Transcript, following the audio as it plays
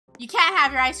You can't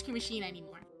have your ice cream machine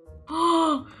anymore.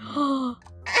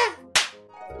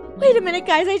 Wait a minute,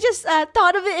 guys. I just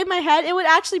thought of it in my head. It would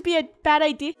actually be a bad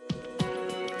idea.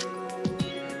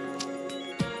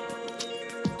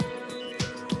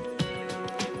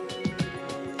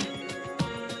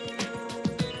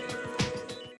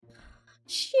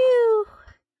 Shoo.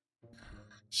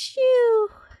 Shoo.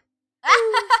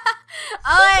 Oh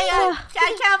my god.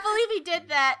 I can't believe he did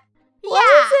that.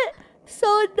 Why is it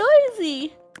so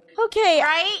noisy? Okay.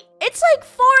 Right? It's like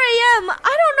 4 a.m.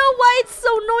 I don't know why it's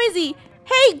so noisy.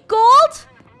 Hey, Gold?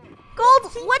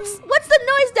 Gold, what's the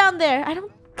noise down there? I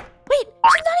don't... Wait,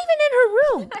 she's not even in her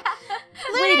room.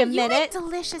 Wait a minute. You make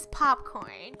delicious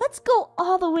popcorn. Let's go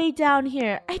all the way down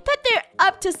here. I bet they're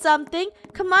up to something.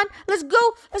 Come on, let's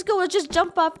go. Let's go. Let's just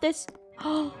jump off this.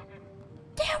 Oh,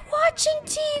 they're watching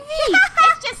TV.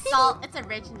 It's just salt. It's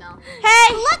original.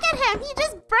 Hey, Look at him. He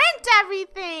just burnt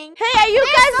everything. hey, are you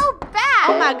They're guys... so bad.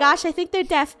 Oh my gosh, I think they're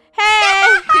deaf.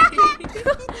 Hey!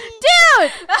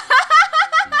 Dude!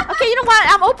 Okay, you know what?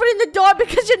 I'm opening the door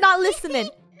because you're not listening.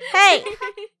 Hey!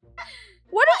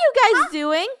 What are you guys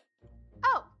doing?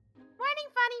 Oh, morning,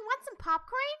 Funneh. Want some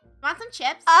popcorn? Want some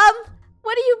chips?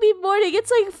 What do you mean morning? It's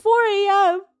like 4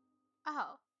 a.m.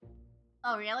 Oh.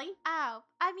 Oh, really? Oh.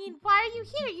 I mean, why are you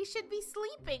here? You should be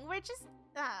sleeping. We're just,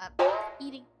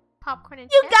 eating popcorn and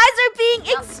You chips. guys are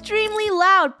being extremely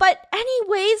loud. But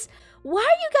anyways, why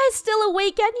are you guys still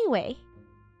awake anyway?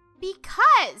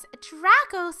 Because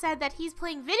Draco said that he's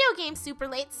playing video games super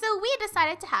late, so we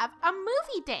decided to have a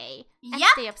movie day and Yep.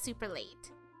 stay up super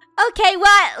late. Okay,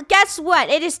 well, guess what?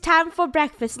 It is time for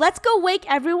breakfast. Let's go wake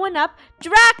everyone up.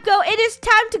 Draco, it is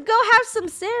time to go have some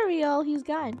cereal. He's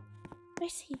gone.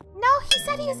 Where's he? No, he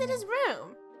said he was in his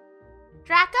room.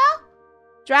 Draco?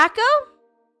 Draco?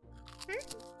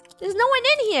 There's no one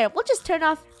in here. We'll just turn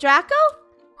off Draco.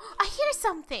 I hear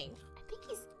something. I think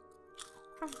he's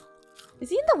from... Is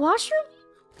he in the washroom?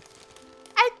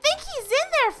 I think he's in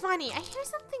there, Funneh. I hear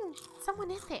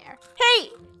someone in there. Hey,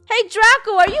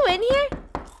 Draco, are you in here?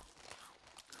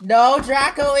 No,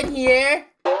 Draco in here.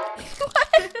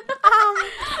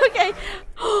 Okay.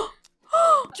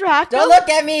 Draco? Don't look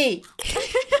at me.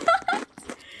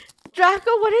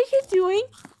 Draco, what are you doing?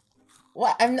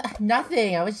 What?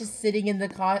 Nothing. I was just sitting in the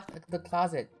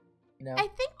closet. You know. I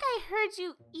think I heard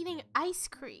you eating ice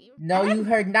cream. No, you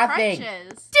heard nothing.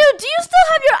 Crunches. Dude, do you still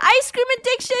have your ice cream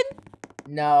addiction?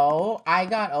 No, I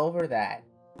got over that.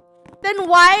 Then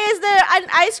why is there an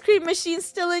ice cream machine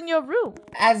still in your room?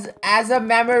 As a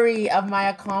memory of my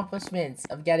accomplishments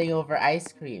of getting over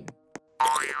ice cream.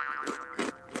 But you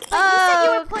said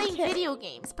you were playing video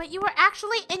games, but you were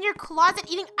actually in your closet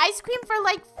eating ice cream for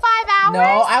like 5 hours? No,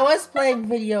 I was playing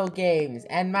video games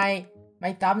and my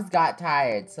thumbs got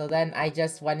tired, so then I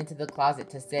just went into the closet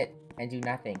to sit and do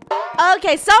nothing.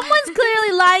 Okay, someone's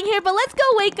clearly lying here, but let's go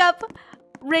wake up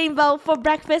Rainbow for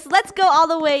breakfast. Let's go all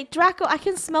the way. Draco, I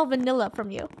can smell vanilla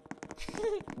from you.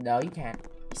 No, you can't.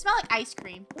 You smell like ice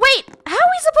cream. Wait, how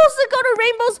are we supposed to go to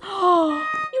Rainbow's? Oh,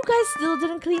 you guys still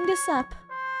didn't clean this up.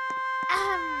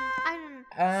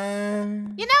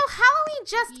 You know, Halloween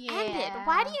just ended.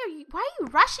 Why are you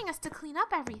rushing us to clean up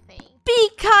everything?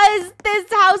 Because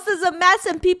this house is a mess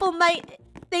and people might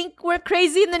think we're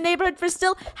crazy in the neighborhood for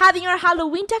still having our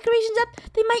Halloween decorations up.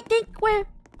 They might think we're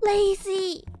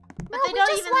lazy. But No, they we don't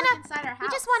just even wanna- live inside our house. We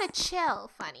just want to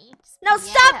chill, Funneh. Now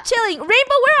stop chilling.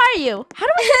 Rainbow, where are you? How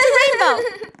do I get to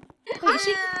Rainbow? Wait, is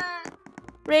she...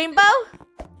 Rainbow?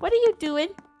 What are you doing?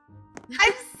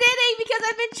 I'm sitting because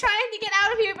I've been trying to get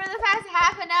out of here for the past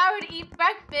half an hour to eat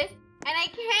breakfast, and I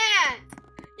can't.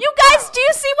 You guys, do you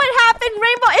see what happened?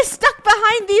 Rainbow is stuck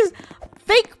behind these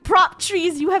fake prop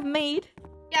trees you have made.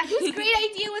 Yeah, whose great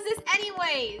idea was this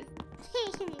anyways?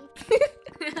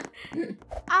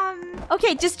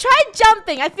 Okay, just try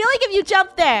jumping. I feel like if you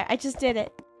jump there, I just did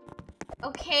it.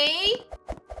 Okay.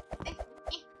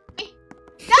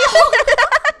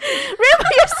 Rainbow,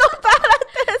 you're so bad at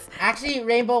this. Actually,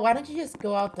 Rainbow, why don't you just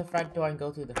go out the front door and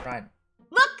go through the front?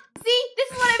 Look, see?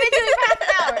 This is what I've been doing for half an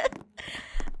hour.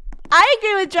 I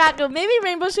agree with Draco. Maybe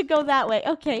Rainbow should go that way.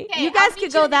 Okay, you guys can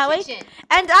go that way. Kitchen.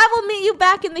 And I will meet you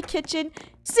back in the kitchen.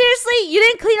 Seriously, you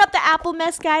didn't clean up the apple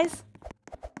mess, guys?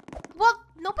 Well,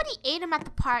 nobody ate them at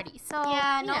the party, so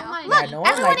Yeah, you no know. one- Look, Yeah, no one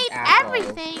everyone likes ate apples.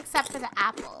 everything except for the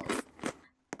apples.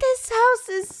 This house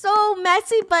is so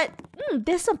messy, but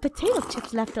there's some potato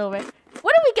chips left over.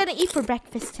 What are we gonna eat for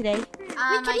breakfast today? We could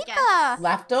I eat guess.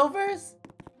 Leftovers?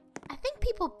 I think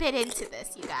people bit into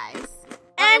this, you guys.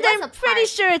 And it was I'm a pretty pie.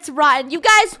 sure it's rotten. You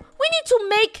guys, we need to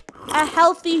make a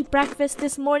healthy breakfast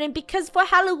this morning because for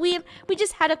Halloween, we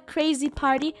just had a crazy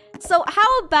party. So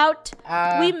how about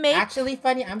we make... Actually,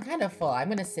 Funneh, I'm kind of full. I'm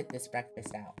gonna sit this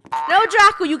breakfast out. No,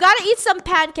 Draco, you gotta eat some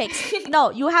pancakes. No,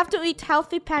 you have to eat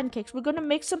healthy pancakes. We're gonna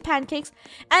make some pancakes.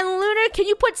 And Lunar, can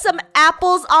you put some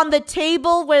apples on the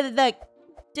table where the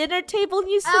dinner table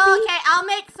used to be? Okay, I'll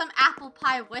make some apple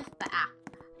pie with the apple.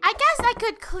 I guess I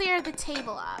could clear the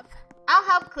table up. I'll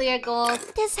help clear, Gold.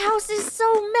 This house is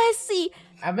so messy.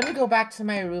 I'm gonna go back to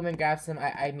my room and grab some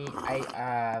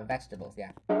vegetables,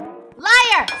 yeah.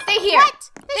 Liar! Stay here. What?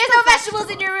 There's no vegetables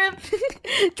in your room.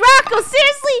 Draco,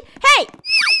 seriously? Hey!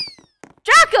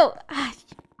 Draco! Oh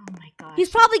my gosh. He's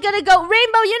probably gonna go.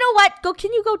 Rainbow, you know what?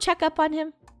 Can you go check up on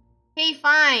him? Okay,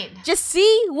 fine. Just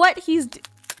see what he's Do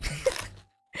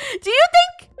you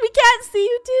think we can't see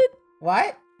you, dude?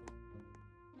 What?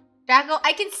 Draco,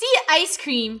 I can see ice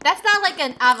cream. That's not like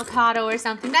an avocado or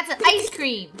something. That's an ice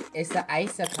cream. It's the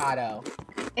icicado.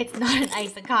 It's not an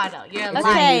icicado. You're a It's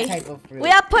Okay. a new type of fruit. We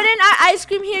are putting our ice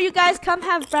cream here. You guys come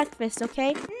have breakfast,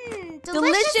 okay?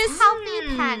 Delicious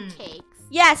healthy pancakes.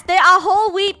 Yes, they are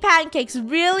whole wheat pancakes.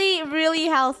 Really, really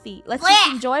healthy. Let's just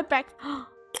Blech. enjoy breakfast.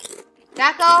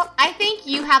 Draco, I think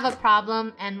you have a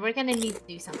problem and we're gonna need to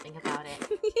do something about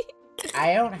it.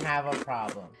 I don't have a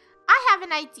problem. I have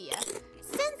an idea.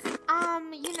 Since,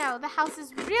 you know, the house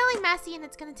is really messy and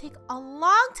it's gonna take a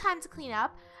long time to clean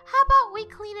up, how about we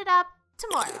clean it up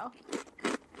tomorrow?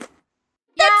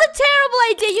 That's a terrible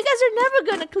idea. You guys are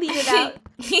never gonna clean it out.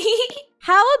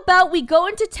 How about we go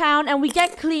into town and we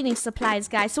get cleaning supplies,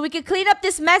 guys, so we can clean up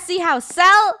this messy house.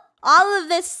 Sell all of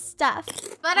this stuff.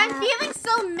 But I'm feeling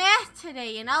so meh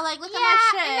today, you know? Like, look at my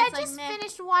shirt. and I It's like just meh.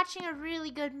 finished watching a really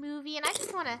good movie and I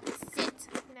just want to sit.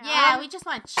 You know? Yeah, we just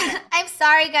want to chill. I'm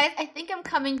sorry, guys. I think I'm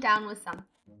coming down with some.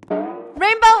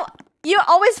 Rainbow, you're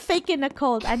always faking a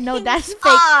cold. I know that's fake.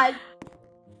 Ah,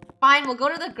 fine, we'll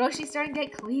go to the grocery store and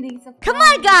get cleaning supplies. Come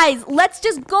on, guys. Let's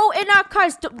just go in our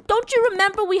cars. Don't you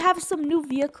remember we have some new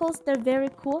vehicles? They're very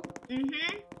cool.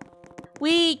 Mm-hmm.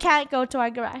 We can't go to our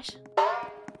garage.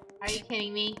 Are you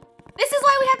kidding me? This is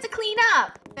why we have to clean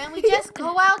up. Then we just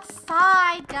go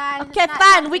outside, guys. Okay,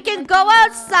 fine. We can go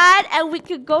outside and we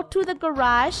can go to the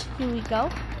garage. Here we go.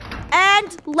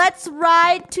 And let's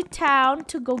ride to town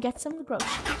to go get some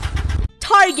groceries.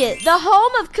 Target, the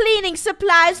home of cleaning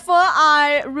supplies for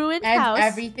our ruined And house.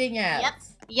 everything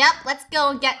else. Yep, let's go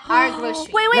and get our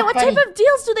groceries. Wait, Look, what Bunny. type of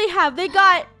deals do they have? They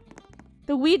got...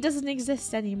 The weed doesn't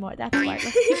exist anymore. That's why.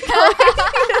 Let's keep going.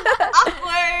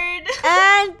 Awkward.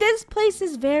 And this place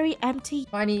is very empty.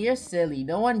 Funneh, you're silly.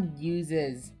 No one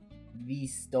uses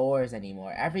these stores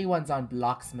anymore. Everyone's on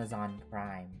Bloxburg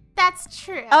Prime. That's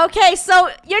true. Okay, so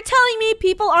you're telling me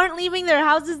people aren't leaving their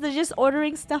houses, they're just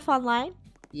ordering stuff online?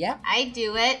 Yep. I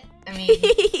do it. I mean,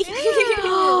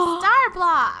 Ooh, Star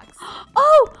blocks.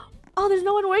 Oh, there's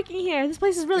no one working here. This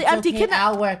place is really It's empty. okay, Can I...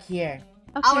 I'll work here.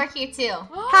 Okay. I'll work here too.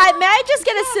 Hi, may I just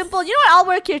get a simple... You know what? I'll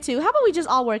work here too. How about we just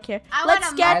all work here?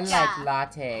 Let's I get... like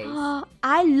lattes.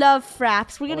 I love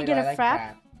fraps. We're gonna Wait, get I a like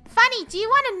frap. Funny, do you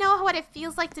want to know what it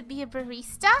feels like to be a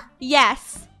barista?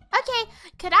 Yes. Okay,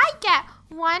 could I get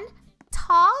one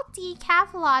tall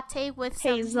decaf latte with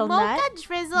some Hazelnut. mocha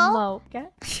drizzle? Mocha.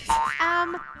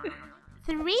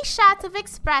 3 shots of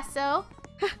espresso,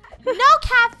 no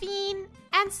caffeine,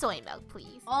 and soy milk,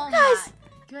 please. Oh Guys,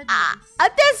 my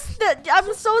goodness.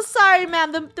 I'm so sorry,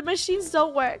 ma'am. The machines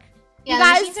don't work. Yeah, you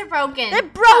guys, the machines are broken. They're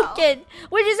broken.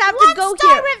 We just have to go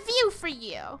One-star here. review for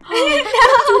you.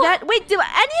 Don't do that. Wait, do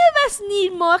any of us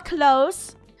need more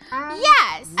clothes?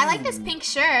 Yes. I like this pink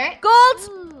shirt. Gold?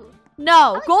 Ooh.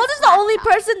 No. like Gold this is the only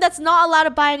laptop. person that's not allowed to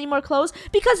buy any more clothes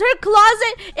because her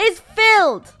closet is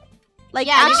filled. Like,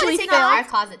 Yeah, actually we should take filled. out our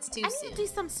closets too I need soon. to do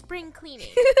some spring cleaning.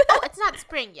 Oh, it's not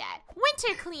spring yet.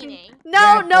 Winter cleaning. No,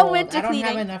 Yeah, no Gold, winter I don't cleaning.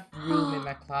 have enough room in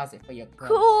my closet for your clothes.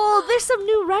 Cool. There's some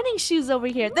new running shoes over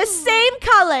here. The same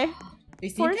color. They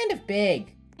seem kind of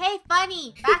big. Hey,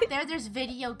 Funny, back there's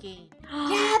video games.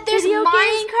 Yeah, There's Video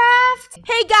games? Minecraft.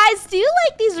 Hey guys, do you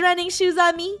like these running shoes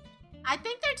on me? I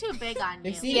think they're too big on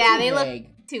They seem Yeah, too they look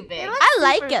big. too big. They look I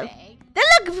like super them. big.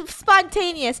 They look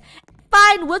spontaneous.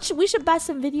 Fine, we should buy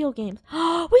some video games.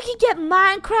 We could get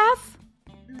Minecraft.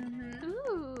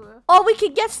 Ooh. Or we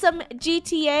could get some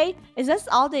GTA. Is this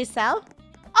all they sell?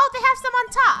 Oh, they have some on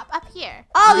top, up here.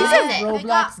 Oh, Do these they are... have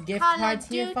Roblox gift cards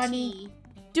here, Funny?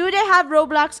 Do they have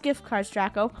Roblox gift cards,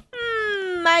 Draco?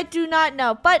 I do not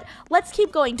know. But let's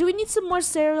keep going. Do we need some more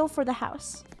cereal for the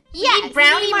house? Yes.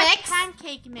 brownie mix.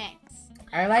 Pancake mix.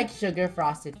 I like sugar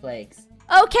frosted flakes.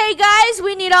 Okay, guys,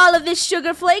 we need all of this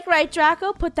sugar flake, right,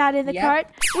 Draco? Put that in the Yep. cart.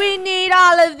 We need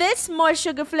all of this, more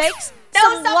sugar flakes, No,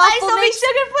 some stop buying waffle so many mix,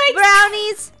 sugar flakes.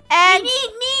 brownies, And we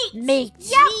need meat. meat.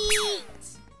 Meat.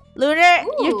 Lunar,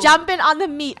 you're Ooh. jumping on the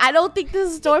meat. I don't think the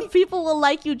store people will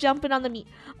like you jumping on the meat.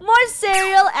 More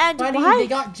cereal and Funny, why? they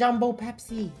got Jumbo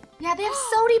Pepsi. Yeah, they have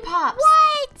sody pops.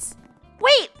 What?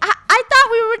 Wait, I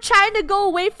thought we were trying to go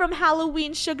away from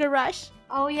Halloween sugar rush.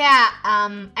 Oh yeah.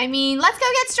 I mean, let's go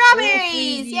get strawberries.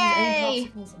 Freezies and Yay.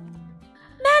 popsicles.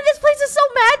 Man, this place is so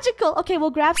magical. Okay,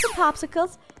 we'll grab some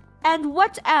popsicles. And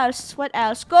what else? What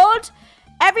else? Gold.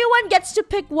 Everyone gets to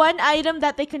pick one item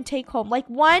that they can take home. Like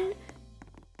one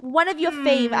of your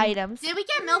fave items. Did we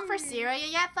get milk for cereal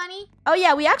yet, Funneh? Oh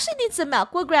yeah, we actually need some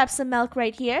milk. We'll grab some milk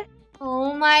right here.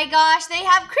 Oh my gosh, they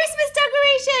have Christmas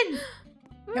decorations.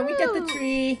 Can we get the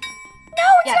tree? No,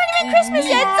 it's not even Christmas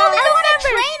yet. It's only I want a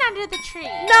November. train under the tree.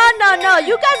 No.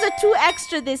 You guys are too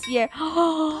extra this year.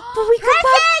 But we could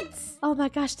buy... Presents! Oh my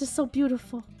gosh, they're so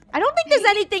beautiful. I don't think there's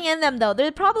anything in them though.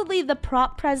 They're probably the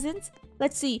prop presents.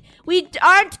 Let's see. We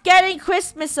aren't getting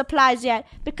Christmas supplies yet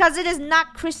because it is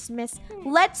not Christmas.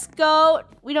 Let's go.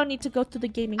 We don't need to go to the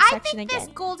gaming I section think again.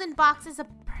 this golden box is a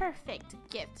perfect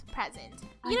gift present.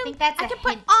 I think that's I a can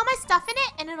put hint. all my stuff in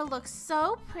it and it'll look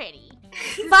so pretty.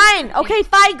 Fine. Okay,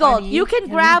 fine, Gold. Honey, You can can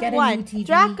we grab get a one. new TV?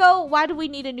 Draco, why do we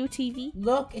need a new TV?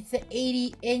 Look, it's an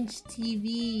 80-inch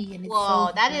TV, and it's Whoa,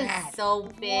 so that is flat. so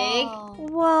big.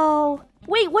 Whoa.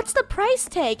 Wait, what's the price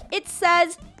tag? It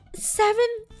says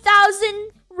 7,000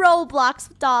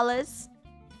 Roblox dollars.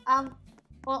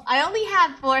 Well, I only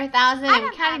have 4,000. I We don't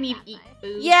kind of have need that to eat much.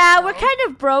 food. Yeah, so- we're kind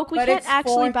of broke. We But can't it's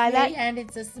actually 4K buy that. and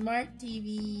it's a smart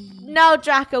TV. No,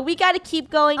 Draco, we gotta keep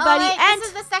going, Oh, buddy. wait, and this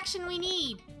is the section we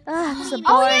need. this is a Cleaning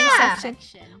boring yeah. section.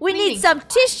 section. We need Cleaning some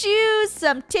supplies.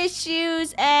 some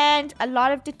tissues, and a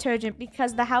lot of detergent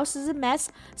because the house is a mess.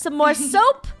 Some more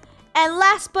soap, and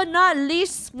last but not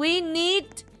least, we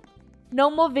need no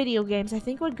more video games. I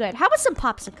think we're good. How about some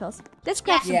popsicles? Let's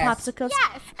grab some Yes. popsicles.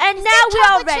 Yes. And Is now there we're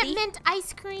all chocolate ready. chip mint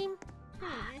ice cream?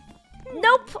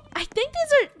 Nope. I think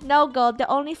these are no gold. They're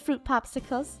only fruit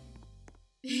popsicles.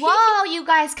 Whoa, you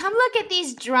guys, come look at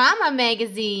these drama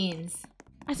magazines.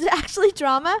 Is it actually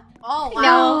drama? Oh, wow.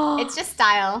 No, it's just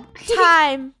style.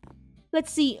 Time.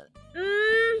 Let's see.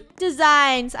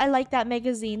 Designs. I like that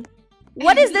magazine.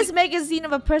 What is this magazine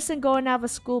of a person going out of a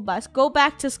school bus? Go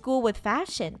back to school with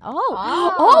fashion.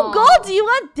 Oh. Oh, Gold, do you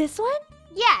want this one?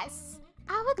 Yes.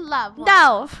 I would love one.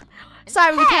 No.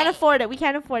 Sorry, we can't Hey. afford it. We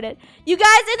can't afford it. You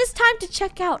guys, it is time to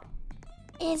check out.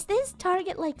 Is this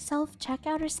Target like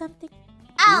self-checkout or something?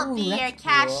 I'll Ooh, be your that's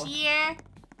cool. cashier.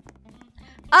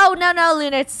 Oh, no,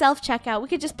 Luna. It's self-checkout. We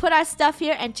could just put our stuff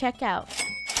here and check out.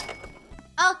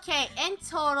 Okay, in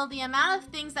total, the amount of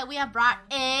things that we have brought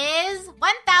is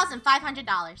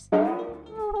 $1,500.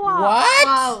 What?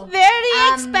 Whoa.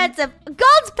 Very expensive.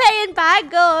 Gold's paying by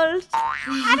Gold.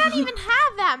 I don't even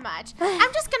have that much.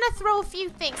 I'm just gonna throw a few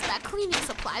things back. Cleaning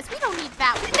supplies. We don't need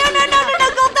that. No,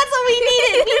 Gold, that's what we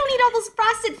needed. We don't need all those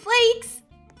frosted flakes.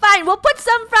 Fine, we'll put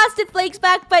some Frosted Flakes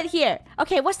back, but here.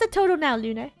 Okay, what's the total now,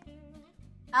 Lunar?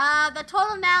 The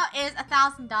total now is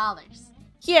 $1,000.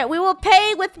 Here, we will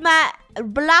pay with my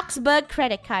Bloxburg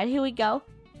credit card. Here we go.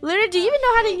 Lunar, do you even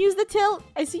know how to use the till?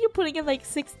 I see you putting in like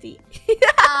 60.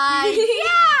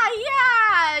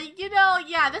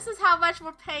 Yeah. This is how much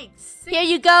we're paying. Here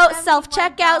you go,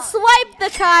 self-checkout. $61. Swipe the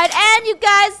card, and you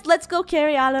guys, let's go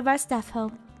carry all of our stuff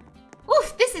home.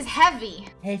 Oof, this is heavy.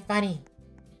 Hey, Funny.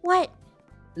 What?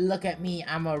 Look at me.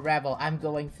 I'm a rebel. I'm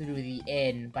going through the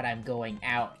inn, but I'm going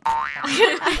out. Wow,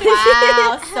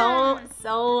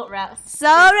 so rough.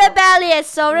 So rebellious,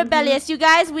 so rebellious. You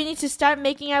guys, we need to start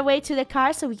making our way to the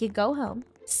car so we can go home.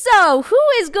 So, who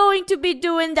is going to be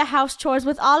doing the house chores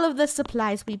with all of the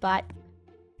supplies we bought?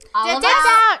 All of Dibs us?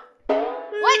 out.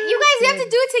 What? You guys have to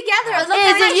do it together. Look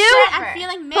Is at my it you? shirt. I'm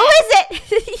feeling mad. Who is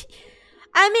it?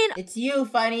 I mean, It's you,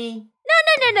 Funny.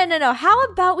 no. How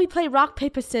about we play rock,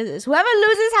 paper, scissors? Whoever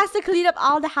loses has to clean up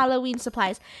all the Halloween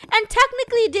supplies. And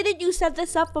technically, didn't you set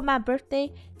this up for my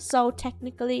birthday? So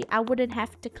technically, I wouldn't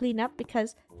have to clean up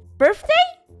because birthday?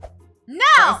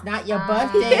 No. It's not your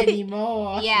birthday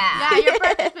anymore. Yeah. Yeah, your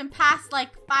birthday's been past like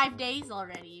 5 days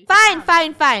already. Fine.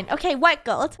 Okay, what,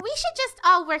 Gold? We should just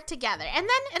all work together, and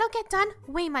then it'll get done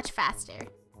way much faster.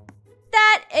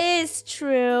 That is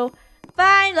true.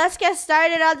 Fine, let's get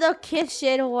started on the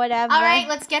kitchen or whatever. All right,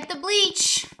 let's get the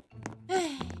bleach.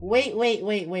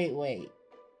 Wait.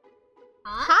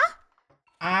 Huh?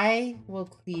 I will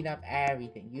clean up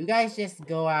everything. You guys just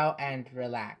go out and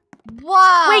relax.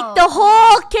 Whoa. Wait, the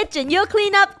whole kitchen. You'll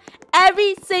clean up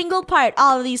every single part.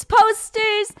 All of these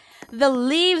posters, the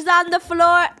leaves on the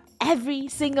floor, every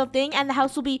single thing. And the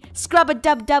house will be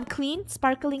scrub-a-dub-dub clean,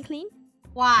 sparkling clean.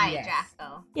 Why, Yes.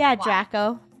 Draco? Yeah, Why?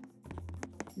 Draco.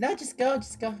 No, just go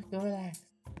relax.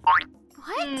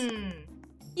 What?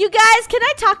 You guys, can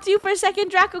I talk to you for a second?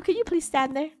 Draco, can you please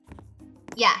stand there?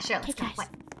 Yeah, sure. Okay, Let's go. guys. What?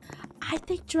 I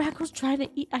think Draco's trying to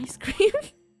eat ice cream.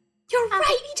 You're right.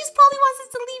 He just probably wants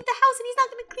us to leave the house and he's not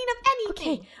going to clean up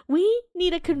anything. Okay, we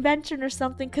need a convention or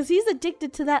something because he's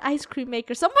addicted to that ice cream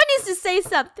maker. Someone needs to say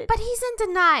something. But he's in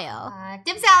denial.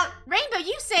 Dibs out. Rainbow,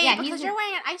 you say Yeah, it because he's you're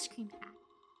wearing an ice cream hat.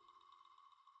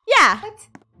 Yeah. What?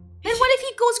 Then what if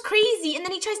he goes crazy and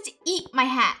then he tries to eat my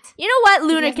hat? You know what?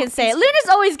 Luna has can no say it. ice cream. Luna's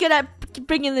always good at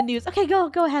bringing the news. Okay, go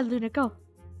ahead, Luna. Go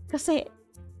say it.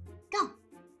 Go.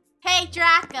 Hey,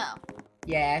 Draco.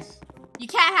 Yes. You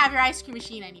can't have your ice cream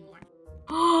machine anymore.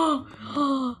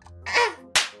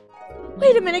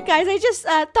 Wait a minute, guys. I just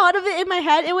thought of it in my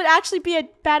head. It would actually be a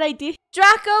bad idea.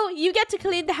 Draco, you get to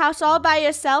clean the house all by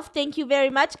yourself. Thank you very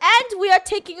much. And we are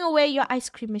taking away your ice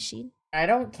cream machine. I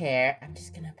don't care. I'm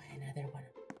just gonna buy another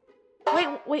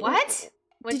one. Wait. What?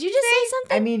 Did you just say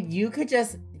something? I mean, you could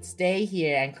just stay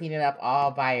here and clean it up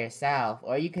all by yourself,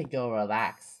 or you could go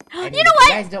relax. I mean, You know if what?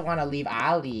 you guys don't want to leave,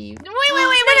 I'll leave. Wait.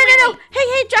 No.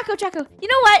 Hey, Draco. You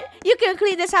know what? You can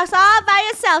clean this house all by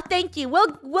yourself. Thank you.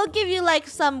 We'll give you like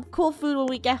some cool food when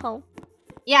we get home.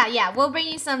 Yeah. We'll bring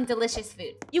you some delicious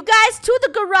food. You guys, to the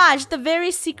garage, the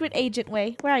very secret agent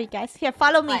way. Where are you guys? Here,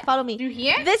 follow me. What? Follow me. Through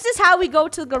here? This is how we go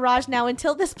to the garage now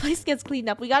until this place gets cleaned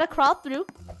up. We gotta crawl through.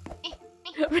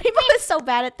 Rainbow is so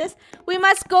bad at this. We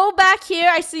must go back here.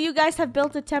 I see you guys have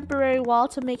built a temporary wall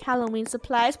to make Halloween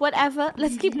supplies. Whatever.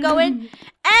 Let's keep going.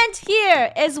 And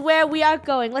here is where we are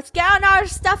going. Let's get on our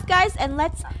stuff, guys, and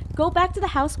let's go back to the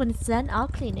house when it's done all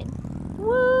cleaning.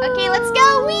 Woo. Okay, let's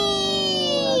go.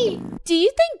 Whee! Do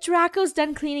you think Draco's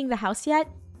done cleaning the house yet?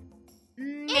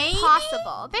 Maybe?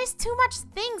 Impossible. There's too much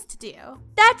things to do.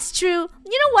 That's true.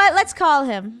 You know what? Let's call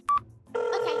him.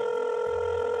 Okay.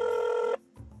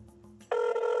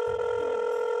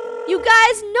 You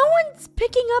guys, no one's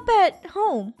picking up at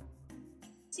home.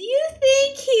 Do you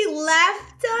think he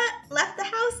left the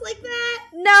house like that?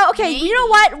 No, okay, Maybe. you know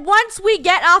what? Once we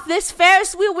get off this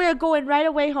Ferris wheel, we're going right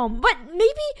away home. But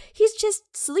maybe he's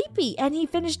just sleepy and he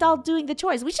finished all doing the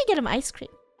chores. We should get him ice cream.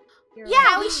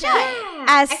 Yeah, we should. Yeah.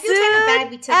 As I feel kind of bad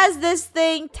we soon took. as this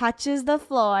thing touches the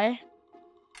floor.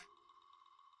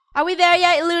 Are we there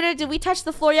yet, Luna? Did we touch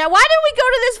the floor yet? Why did we go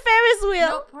to this Ferris wheel?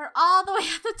 Nope, we're all the way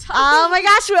at the top. Oh my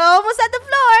gosh, we're almost at the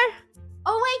floor.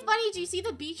 Oh wait, Funny, do you see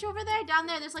the beach over there? Down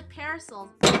there, there's like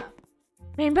parasols.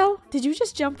 Rainbow, did you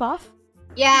just jump off?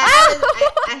 Yeah,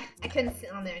 I couldn't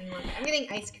sit on there anymore. I'm getting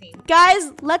ice cream.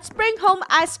 Guys, let's bring home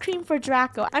ice cream for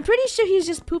Draco. I'm pretty sure he's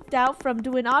just pooped out from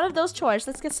doing all of those chores.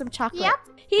 Let's get some chocolate. Yep.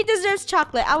 He deserves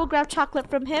chocolate. I will grab chocolate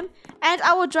from him, and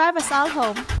I will drive us all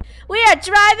home. We are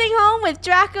driving home with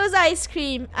Draco's ice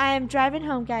cream. I am driving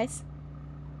home, guys.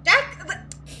 Jack, buddy,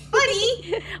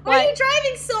 why What? are you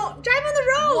driving drive on the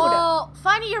road? Whoa,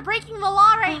 Funny, you're breaking the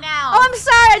law right now. Oh, I'm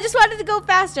sorry. I just wanted to go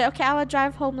faster. Okay, I will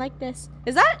drive home like this.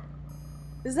 Is that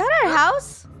our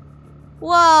house?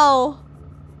 Whoa.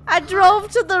 I drove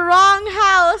to the wrong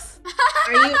house.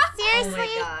 Are you Seriously?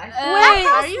 Oh my gosh. Wait. That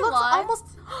house Are looks lost? almost.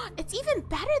 It's even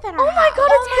better than our Oh my house. god,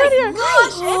 it's prettier.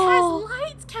 Gosh, it Oh.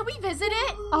 has lights. Can we visit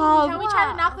it? Oh, Can we try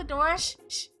to knock the door?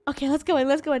 Okay, let's go in.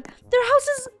 Their house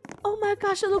is... Oh my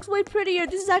gosh, it looks way prettier.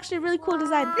 This is actually a really cool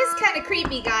design. This is kind of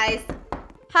creepy, guys.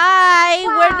 Hi,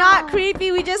 Wow. we're not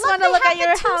creepy. We just want to look at your They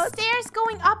have house. the 2 stairs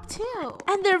going up too.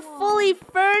 And they're fully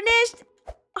furnished.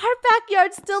 Our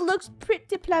backyard still looks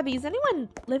pretty plebby. Is anyone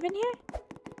living here?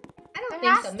 I don't There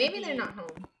think has so. to Maybe be. they're not home.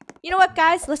 You know what,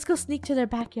 guys? Let's go sneak to their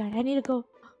backyard. I need to go.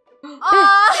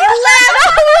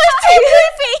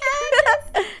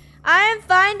 I am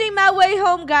finding my way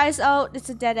home, guys. Oh, it's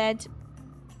a dead end.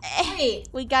 Wait,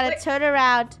 We gotta Wait. turn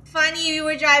around. Funny, you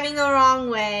were driving the wrong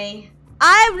way.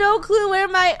 I have no clue where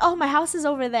my house is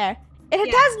over there. It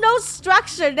Yeah. has no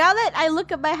structure. Now that I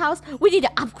look at my house, we need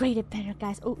to upgrade it better,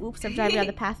 guys. Oh, oops, I'm driving on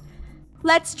the path.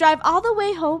 Let's drive all the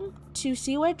way home to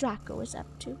see where Draco is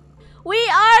up to. We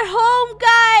are home,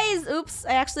 guys. Oops,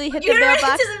 I actually hit You the ran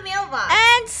mailbox. into the mailbox.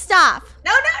 And stop.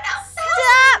 No.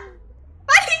 Stop.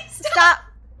 Funny, stop.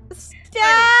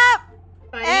 Stop.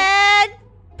 Funny. And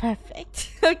perfect.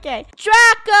 Okay.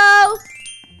 Draco.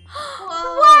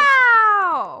 Whoa.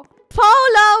 Wow.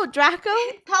 Polo. Draco.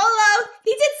 Polo,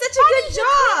 he did such a good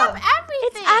job.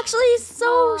 Everything. It's actually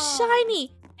so Whoa.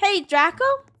 shiny. Hey, Draco.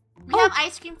 We have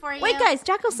ice cream for you. Wait, guys.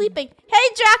 Draco's sleeping. Hey,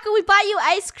 Draco. We bought you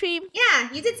ice cream. Yeah,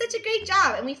 you did such a great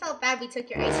job, and we felt bad we took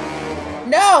your ice cream.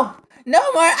 No! No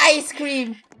more ice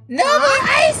cream! No more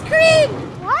ice cream!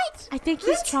 What? I think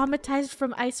he's traumatized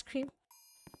from ice cream.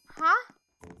 Huh?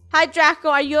 Hi, Draco.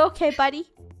 Are you okay, buddy?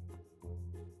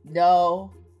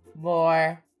 No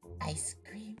more ice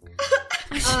cream.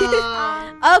 I'm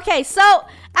Okay, so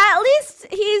at least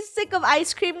he's sick of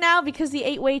ice cream now because he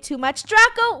ate way too much.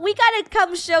 Draco, we gotta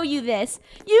come show you this.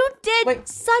 You did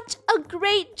such a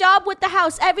great job with the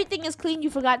house. Everything is clean. You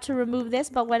forgot to remove this,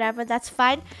 but whatever, that's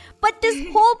fine. But this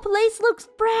whole place looks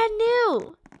brand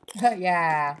new.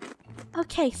 Yeah.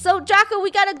 Okay, so Draco,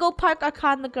 we gotta go park our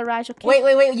car in the garage, okay?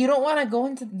 Wait. You don't want to go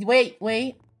into... Wait.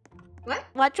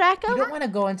 What, Draco? You don't want to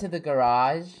go into the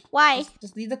garage. Why?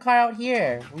 Just leave the car out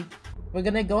here. We're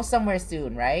gonna go somewhere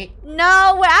soon, right?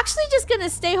 No, we're actually just gonna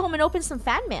stay home and open some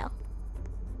fan mail.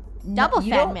 Double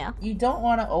fan mail. You don't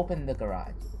want to open the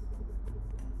garage.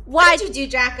 Why? What did you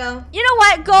do, Draco? You know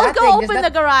what? Gold, go Nothing, open the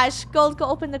garage. Gold, go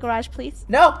open the garage, please.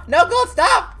 No, Gold,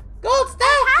 stop! Gold, stop!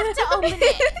 I have to open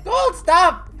it. Gold,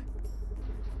 stop!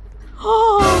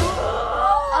 Oh,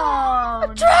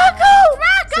 Draco!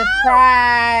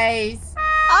 Surprise!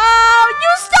 Oh,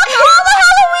 you stuck all the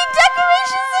Halloween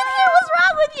decorations in here. What's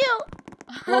wrong with you?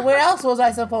 Well, where else was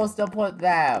I supposed to put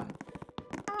them?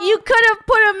 You could have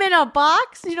put them in a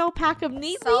box, you know, pack them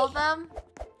neatly. Sell them.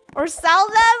 Or sell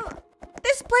them.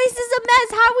 This place is a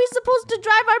mess. How are we supposed to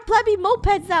drive our plebby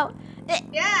mopeds out?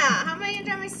 Yeah, how am I gonna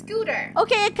drive my scooter?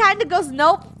 Okay, it kind of goes,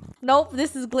 nope,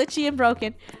 this is glitchy and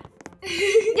broken.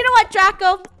 You know what,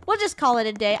 Draco? We'll just call it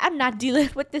a day. I'm not dealing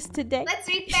with this today. Let's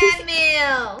read fan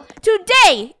mail.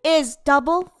 Today is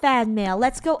double fan mail.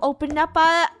 Let's go open up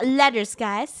our letters,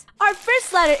 guys. Our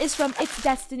first letter is from It's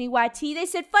Destiny YT. They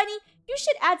said, Funny, you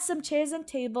should add some chairs and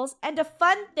tables and a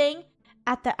fun thing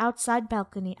at the outside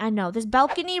balcony. I know, this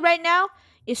balcony right now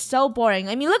is so boring.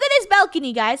 I mean, look at this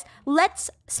balcony, guys. Let's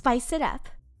spice it up.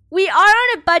 We are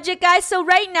on a budget, guys, so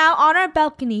right now on our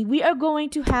balcony, we are going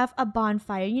to have a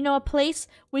bonfire. You know, a place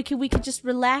where we could just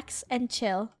relax and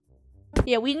chill.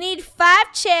 Yeah, we need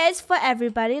 5 chairs for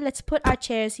everybody. Let's put our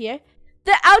chairs here.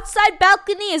 The outside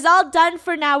balcony is all done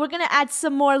for now. We're going to add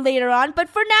some more later on. But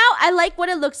for now, I like what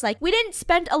it looks like. We didn't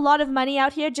spend a lot of money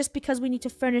out here just because we need to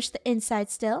furnish the inside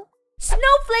still.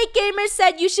 Snowflake Gamer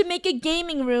said you should make a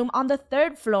gaming room on the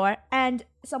 3rd floor. And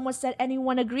someone said,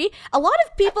 anyone agree? A lot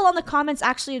of people on the comments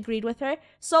actually agreed with her.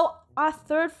 So our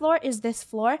 3rd floor is this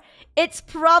floor. It's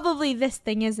probably this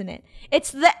thing, isn't it? It's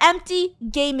the empty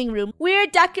gaming room. We're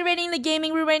decorating the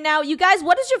gaming room right now. You guys,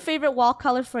 what is your favorite wall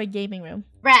color for a gaming room?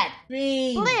 Red.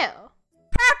 Green. Blue.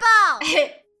 Purple.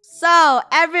 So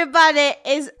everybody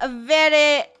is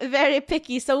very, very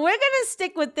picky. So we're gonna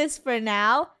stick with this for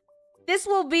now. This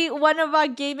will be one of our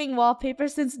gaming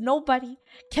wallpapers since nobody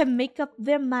can make up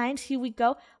their mind. Here we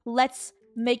go. Let's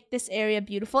make this area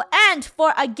beautiful. And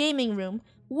for a gaming room,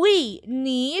 we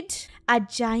need a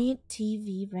giant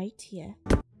TV right here.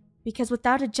 Because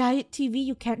without a giant TV,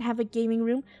 you can't have a gaming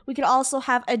room. We could also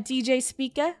have a DJ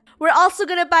speaker. We're also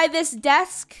gonna buy this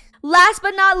desk. Last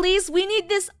but not least, we need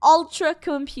this ultra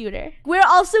computer. We're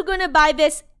also gonna buy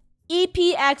this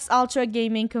EPX Ultra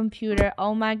Gaming Computer.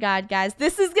 Oh my god, guys.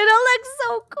 This is gonna look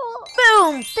so cool.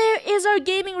 Boom! There is our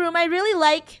gaming room. I really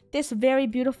like this very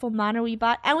beautiful monitor we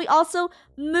bought. And we also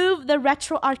moved the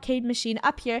retro arcade machine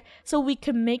up here so we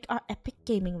can make our epic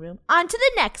gaming room. On to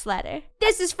the next letter.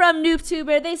 This is from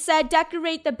NoobTuber. They said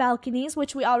decorate the balconies,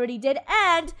 which we already did.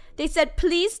 And they said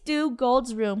please do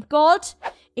Gold's room. Gold,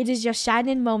 it is your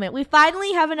shining moment. We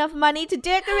finally have enough money to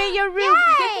decorate your room.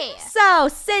 Yay! So,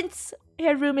 since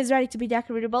her room is ready to be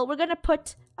decoratable, we're gonna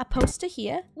put a poster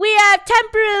here. We have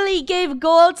temporarily gave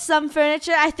Gold some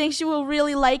furniture. I think she will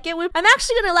really like it. I'm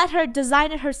actually gonna let her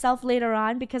design it herself later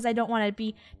on because I don't want to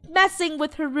be messing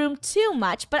with her room too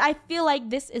much, but I feel like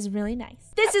this is really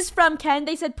nice. This is from Ken.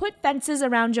 They said put fences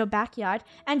around your backyard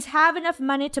and have enough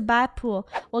money to buy a pool.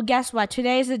 Well, guess what?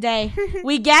 Today is the day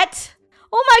we get...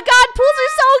 Oh my god, pools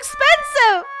are so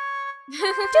expensive!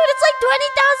 Dude, it's like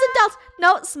 $20,000.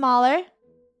 No, smaller.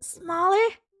 Smaller?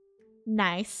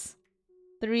 Nice.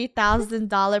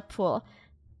 $3,000 pool.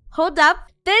 Hold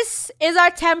up. This is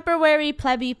our temporary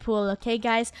plebby pool, okay,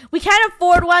 guys? We can't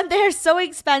afford one. They're so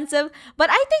expensive. But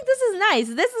I think this is nice.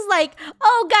 This is like,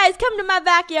 oh, guys, come to my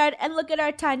backyard and look at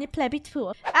our tiny plebby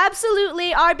pool.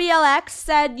 Absolutely, RBLX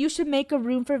said you should make a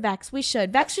room for Vex. We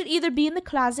should. Vex should either be in the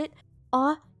closet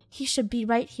or he should be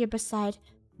right here beside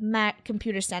my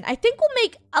computer stand. I think we'll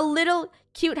make a little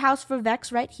cute house for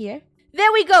Vex right here.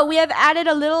 There we go. We have added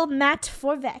a little mat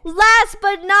for Vex. Last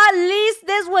but not least,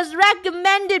 this was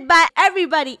recommended by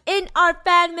everybody in our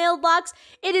fan mailbox.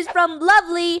 It is from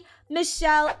Lovely,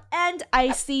 Michelle, and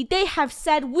Icy. They have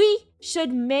said we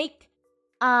should make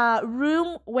a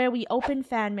room where we open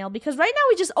fan mail because right now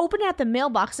we just open it at the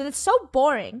mailbox and it's so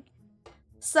boring.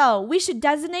 So we should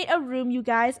designate a room, you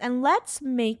guys, and let's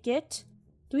make it.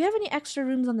 Do we have any extra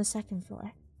rooms on the 2nd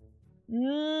floor?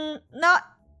 No.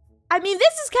 I mean,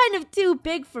 this is kind of too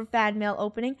big for fan mail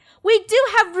opening. We do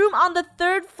have room on the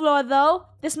 3rd floor, though.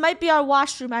 This might be our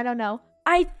washroom. I don't know.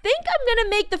 I think I'm gonna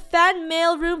make the fan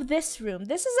mail room this room.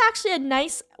 This is actually a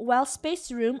nice,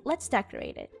 well-spaced room. Let's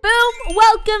decorate it. Boom!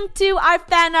 Welcome to our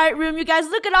fan art room. You guys,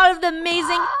 look at all of the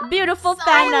amazing, beautiful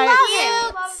fan art.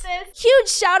 I love this. Huge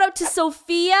shout out to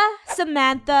Sophia,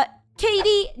 Samantha,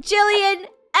 Katie, Jillian,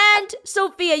 and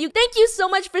Sophia. Thank you so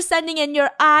much for sending in your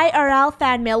IRL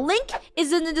fan mail. Link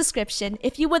is in the description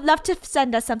if you would love to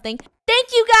send us something.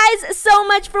 Thank you guys so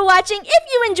much for watching. If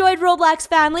you enjoyed Roblox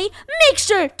family, make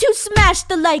sure to smash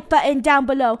the like button down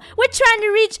below. We're trying to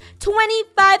reach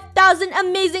 25,000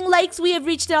 amazing likes. We have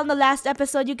reached it on the last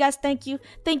episode. You guys, thank you.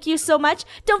 Thank you so much.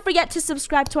 Don't forget to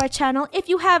subscribe to our channel if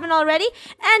you haven't already.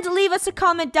 And leave us a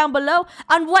comment down below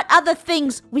on what other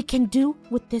things we can do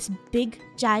with this big,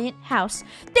 giant house.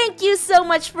 Thank you so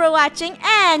much for watching.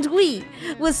 And we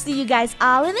will see you guys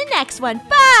all in the next one.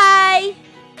 Bye!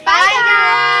 Bye,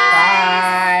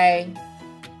 guys. Bye.